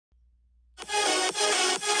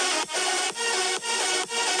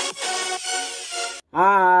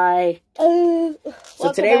Hi. So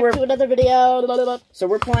today we're to another video. So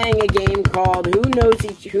we're playing a game called Who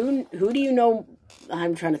do you know?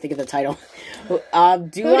 I'm trying to think of the title. Who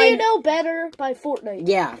do you know better by Fortnite?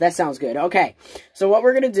 Yeah, that sounds good. Okay. So what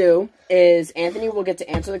we're going to do is Anthony will get to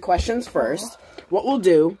answer the questions first. What we'll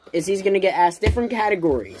do is he's going to get asked different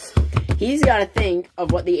categories. He's got to think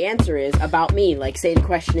of what the answer is about me. Like, say the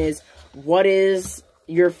question is, what is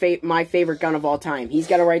my favorite gun of all time? He's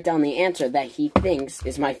got to write down the answer that he thinks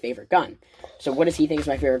is my favorite gun. So what does he think is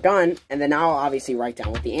my favorite gun? And then I'll obviously write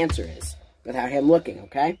down what the answer is without him looking,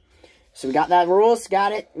 okay? So we got that rules,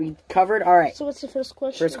 got it, we covered, all right. So what's the first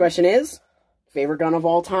question? First question is, favorite gun of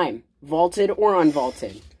all time, vaulted or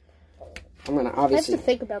unvaulted? I'm going to obviously... I have to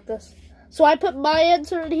think about this. So I put my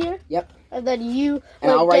answer in here? Yep. And then you...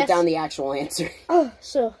 And I'll write down the actual answer.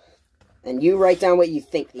 So... And you write down what you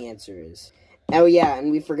think the answer is. Oh, yeah,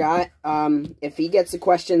 and we forgot, if he gets the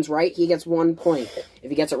questions right, he gets 1 point. If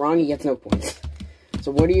he gets it wrong, he gets no points.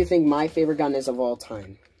 So what do you think my favorite gun is of all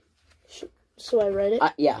time? So I write it?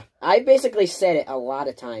 Yeah. I basically said it a lot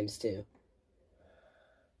of times, too.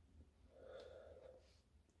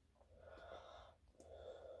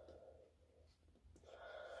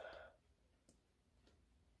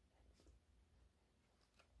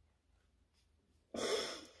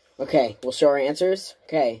 Okay, we'll show our answers.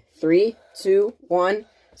 Okay, 3, 2, 1.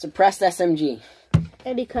 Suppressed SMG.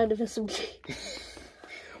 Any kind of SMG.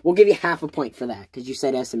 We'll give you half a point for that, because you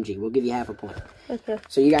said SMG. We'll give you half a point. Okay.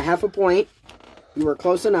 So you got half a point. You were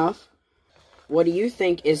close enough. What do you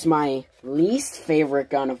think is my least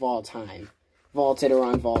favorite gun of all time? Vaulted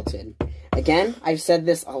or unvaulted? Again, I've said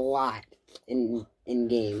this a lot in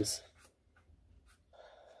games.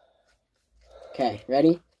 Okay,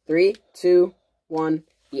 ready? 3, 2, 1.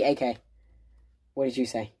 The AK. What did you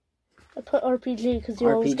say? I put RPG because you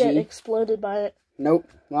always get exploded by it. Nope.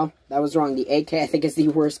 Well, that was wrong. The AK, I think, is the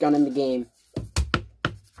worst gun in the game.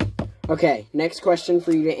 Okay, next question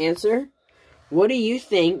for you to answer. What do you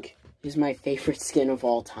think is my favorite skin of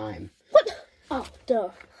all time? What? Oh,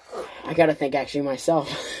 duh. I gotta think, actually, myself.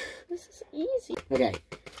 This is easy. Okay.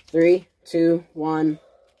 3, 2, 1.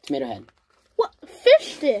 Tomato head. What?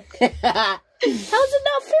 Fish stick? How's it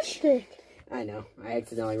not fish stick? I know. I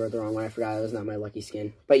accidentally wrote the wrong one. I forgot it was not my lucky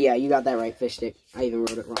skin. But yeah, you got that right, fish stick. I even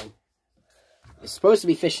wrote it wrong. It's supposed to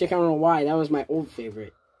be fish stick. I don't know why. That was my old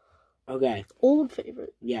favorite. Okay. Old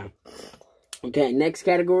favorite? Yeah. Okay, next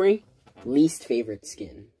category. Least favorite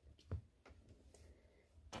skin.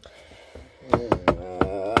 I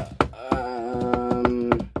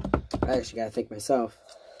actually gotta think myself.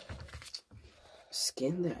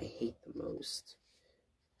 Skin that I hate the most.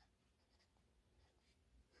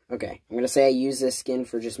 Okay, I'm gonna say I use this skin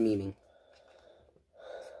for just memeing.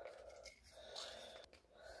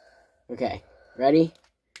 Okay, ready?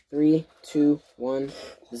 3, 2, 1.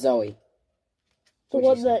 Zoe. The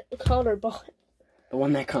one that Connor bought. The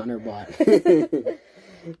one that Connor bought.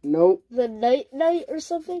 Nope. The Night or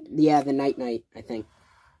something? Yeah, the Night, I think.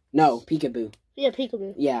 No, Peekaboo. Yeah,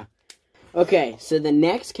 Peekaboo. Yeah. Okay, so the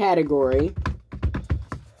next category.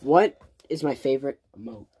 What is my favorite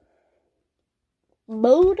emote?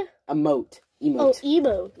 Mode? Emote. Emote. Oh,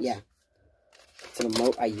 emote. Yeah. It's an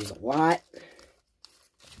emote I use a lot.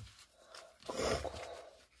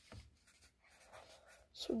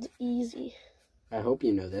 This one's easy. I hope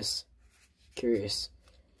you know this. Curious.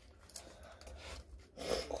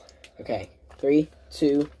 Okay. 3,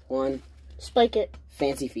 2, 1. Spike it.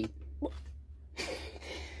 Fancy feet.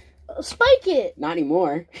 Spike it! Not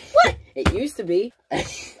anymore. What? It used to be.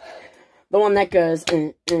 The one that goes,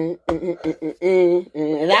 that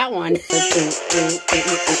one.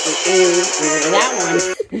 That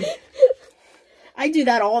one. I do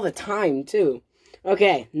that all the time, too.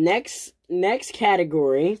 Okay, next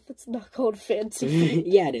category. That's not called fancy feet.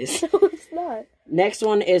 Yeah, it is. No, it's not. Next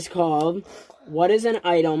one is called, what is an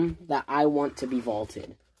item that I want to be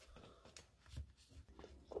vaulted?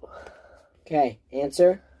 Okay,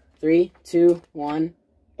 answer. 3, 2, 1.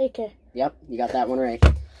 AK. Yep, you got that one right.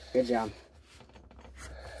 Good job.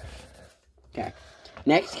 Okay.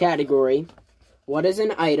 Next category. What is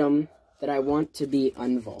an item that I want to be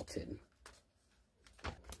unvaulted?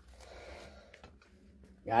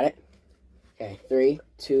 Got it? Okay. 3,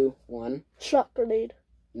 2, 1. Shot grenade.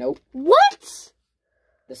 Nope. What?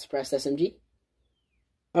 The suppressed SMG?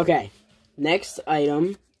 Okay. Next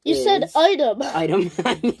item. You said item. Item.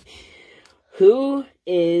 Who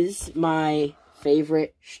is my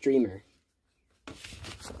favorite streamer?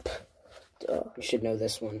 You should know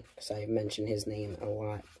this one, because I mentioned his name a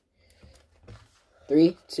lot.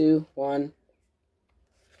 3, 2, 1.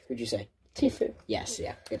 Who'd you say? Tfue. Yes,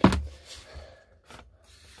 yeah. Good.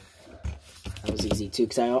 That was easy too,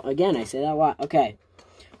 because I say that a lot. Okay.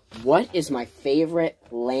 What is my favorite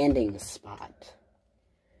landing spot?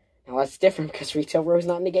 Now that's different because Retail Row is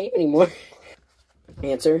not in the game anymore.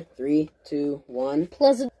 Answer 3, 2, 1.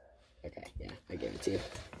 Pleasant. Okay, yeah, I gave it to you.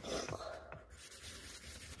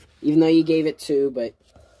 Even though you gave it 2, but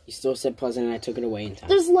you still said Pleasant and I took it away in time.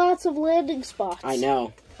 There's lots of landing spots. I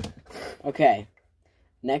know. Okay.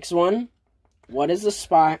 Next one. What is the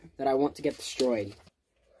spot that I want to get destroyed?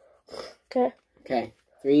 Okay. Okay.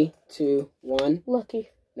 3, 2, 1. Lucky.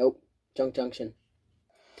 Nope. Junk Junction.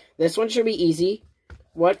 This one should be easy.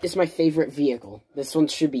 What is my favorite vehicle? This one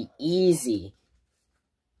should be easy.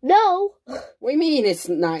 No. What do you mean it's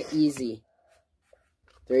not easy?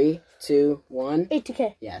 3, 2, 1.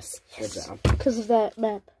 ATK. Yes. Good job. Because of that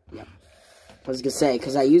map. Yep. I was going to say,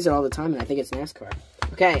 because I use it all the time and I think it's NASCAR.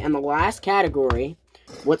 Okay, and the last category,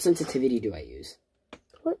 what sensitivity do I use?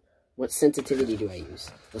 What sensitivity do I use?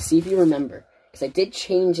 Let's see if you remember. Because I did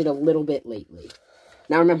change it a little bit lately.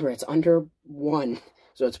 Now remember, it's under 1.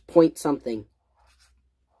 So it's point something.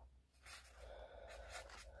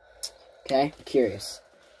 Okay, curious.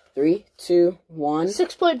 3, 2, 1.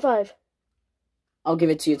 6.5. I'll give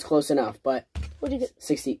it to you. It's close enough, but What do you get?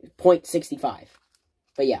 0.65.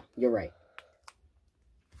 But yeah, you're right.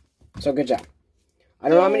 So good job. I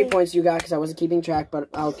don't know how many points you got because I wasn't keeping track, but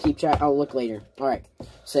I'll keep track. I'll look later. All right.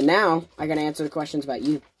 So now I gotta answer the questions about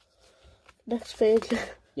you. Next page.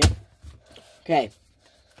 Yep. Okay.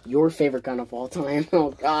 Your favorite gun of all time.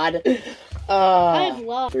 Oh God. I have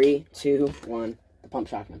lost. 3, 2, 1. The pump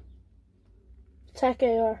shotgun. Attack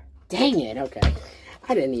AR. Dang it. Okay.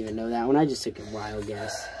 I didn't even know that one. I just took a wild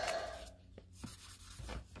guess.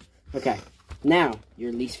 Okay. Now,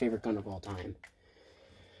 your least favorite gun of all time.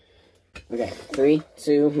 Okay. 3,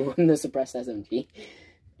 2, 1. The suppressed SMG.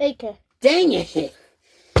 AK. Dang it!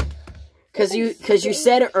 Cause you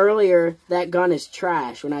said earlier that gun is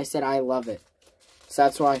trash when I said I love it. So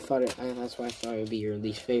that's why I thought it would be your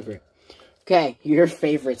least favorite. Okay, your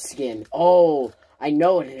favorite skin. Oh, I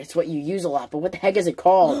know it. It's what you use a lot. But what the heck is it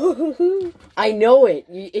called? I know it.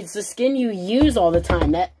 It's the skin you use all the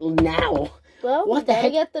time. Now. Well, what the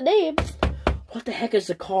heck? Get the name. What the heck is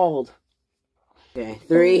it called? Okay,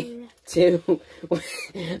 3, 2.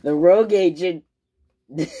 The Rogue Agent.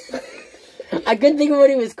 I couldn't think of what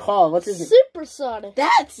he was called. What's his name? Supersonic.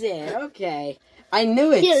 That's it. Okay. I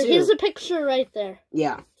knew it, too. Here's a picture right there.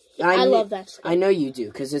 Yeah. I love that skin. I know you do,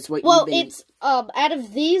 because it's what Well, it's, out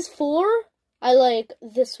of these 4, I like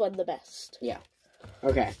this one the best. Yeah.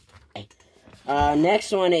 Okay.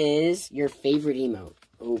 Next one is your favorite emote.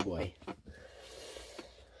 Oh, boy.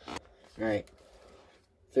 Alright.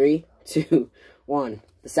 3, 2, 1.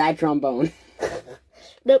 The sad trombone.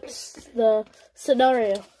 Nope, the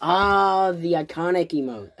scenario. Ah, the iconic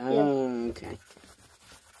emote. Oh, Yeah. okay.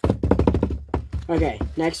 Okay,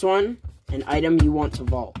 next one. An item you want to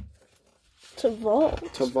vault. To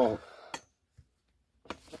vault. To vault.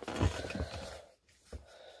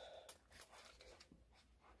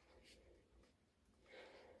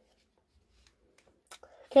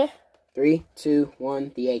 Okay. 3, 2,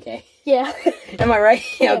 1. The AK. Yeah. Am I right?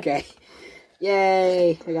 Yeah. Okay.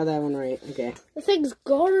 Yay! I got that one right. Okay. The thing's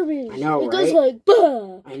garbage. I know, It right? goes like,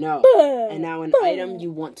 bah, I know. bah, And now an bah. item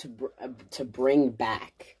you want to bring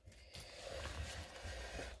back.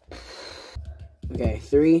 Okay,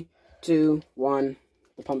 3, 2, 1.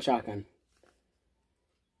 The pump shotgun.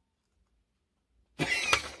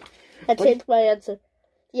 I changed my answer.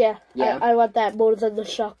 Yeah, Yeah? I want that more than the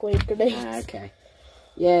shockwave grenades. Okay.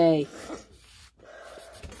 Yay.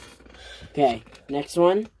 Okay, next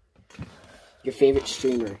one. Your favorite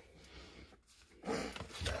streamer. I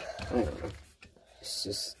don't know. It's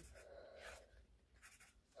just...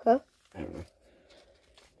 Huh? I don't know.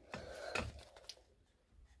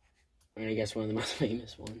 I'm gonna guess one of the most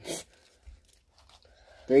famous ones.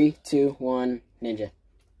 3, 2, 1. Ninja.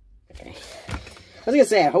 Okay. I was gonna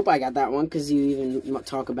say, I hope I got that one, because you even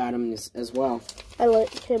talk about him as well. I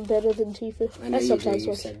like him better than Tifu. I know you do,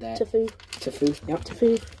 you said that. Tifu. Tfue? Yep.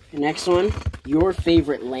 Tifu. Next one. Your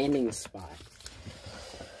favorite landing spot.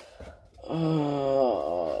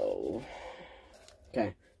 Oh.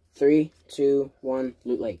 Okay. 3, 2, 1.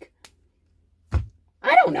 Loot Lake.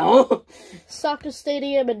 I don't know. Soccer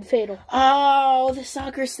stadium and Fatal. Oh, the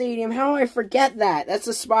soccer stadium. How do I forget that? That's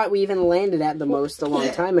the spot we even landed at the most a long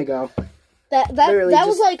time ago. That Literally was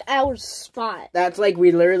just- like our spot. That's like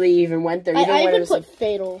we literally even went there. I when even it was put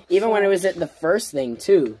Fatal. even when it was at the first thing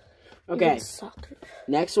too. Okay. Even soccer.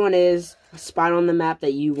 Next one is a spot on the map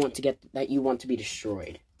that you want to be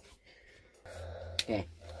destroyed. Okay.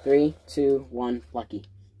 3, 2, 1. Lucky.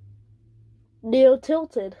 Neo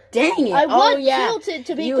Tilted. Dang it! I want yeah. Tilted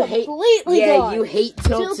to be You completely gone. you hate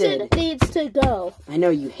Tilted. Tilted needs to go. I know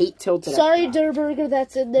you hate Tilted. Sorry, Durburger,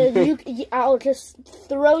 that's in there. I'll just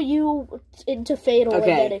throw you into Fatal and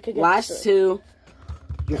then it could get last through.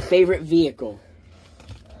 2. Your favorite vehicle.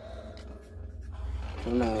 I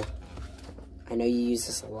don't know. I know you use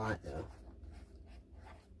this a lot, though.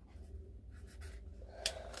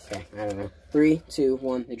 Okay, I don't know. 3, 2,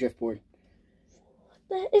 1, the drift board.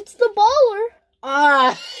 It's the Baller.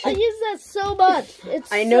 Ah! I use that so much.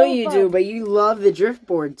 I know so you fun. do, but you love the drift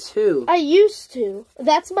board, too. I used to.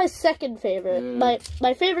 That's my second favorite.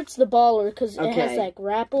 My favorite's the Baller because it has that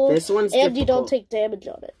grapple. This one's and you don't difficult. take damage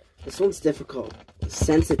on it. This one's difficult. The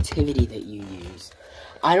sensitivity that you use.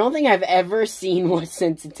 I don't think I've ever seen what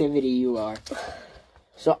sensitivity you are.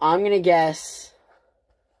 So I'm gonna guess.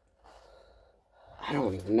 I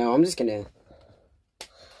don't even know. I'm just gonna.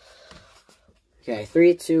 Okay,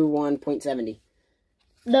 3, 2, 1, 0.70.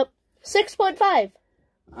 Nope. 6.5.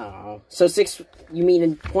 Oh, so 6. You mean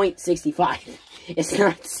in 0.65? It's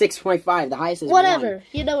not 6.5. The highest is Whatever. 1.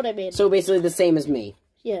 You know what I mean. So basically the same as me.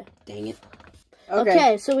 Yeah. Dang it.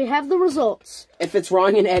 Okay, so we have the results. If it's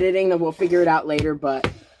wrong in editing, then we'll figure it out later, but...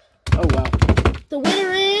 Oh, well. The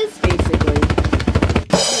winner is... Basically.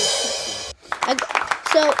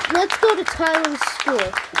 So, let's go to Tyler's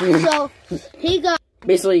score. So, he got...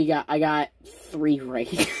 Basically, I got 3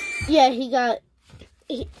 right. Yeah, he got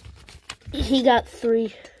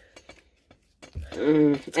 3.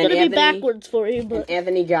 It's gonna be backwards for you, but...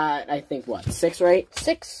 Anthony got, I think, what, 6 right?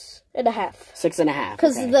 6.5. 6.5.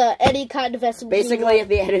 Because any kind of SMG... Basically, if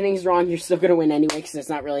the editing's wrong, you're still gonna win anyway, because it's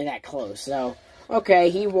not really that close, so... Okay,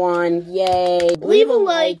 he won. Yay. Leave a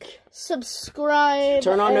like, subscribe,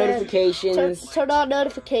 turn on notifications. Turn on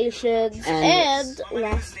notifications. And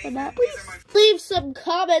last but not least, leave some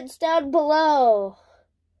comments down below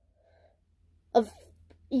of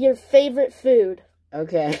your favorite food.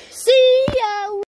 Okay. See ya!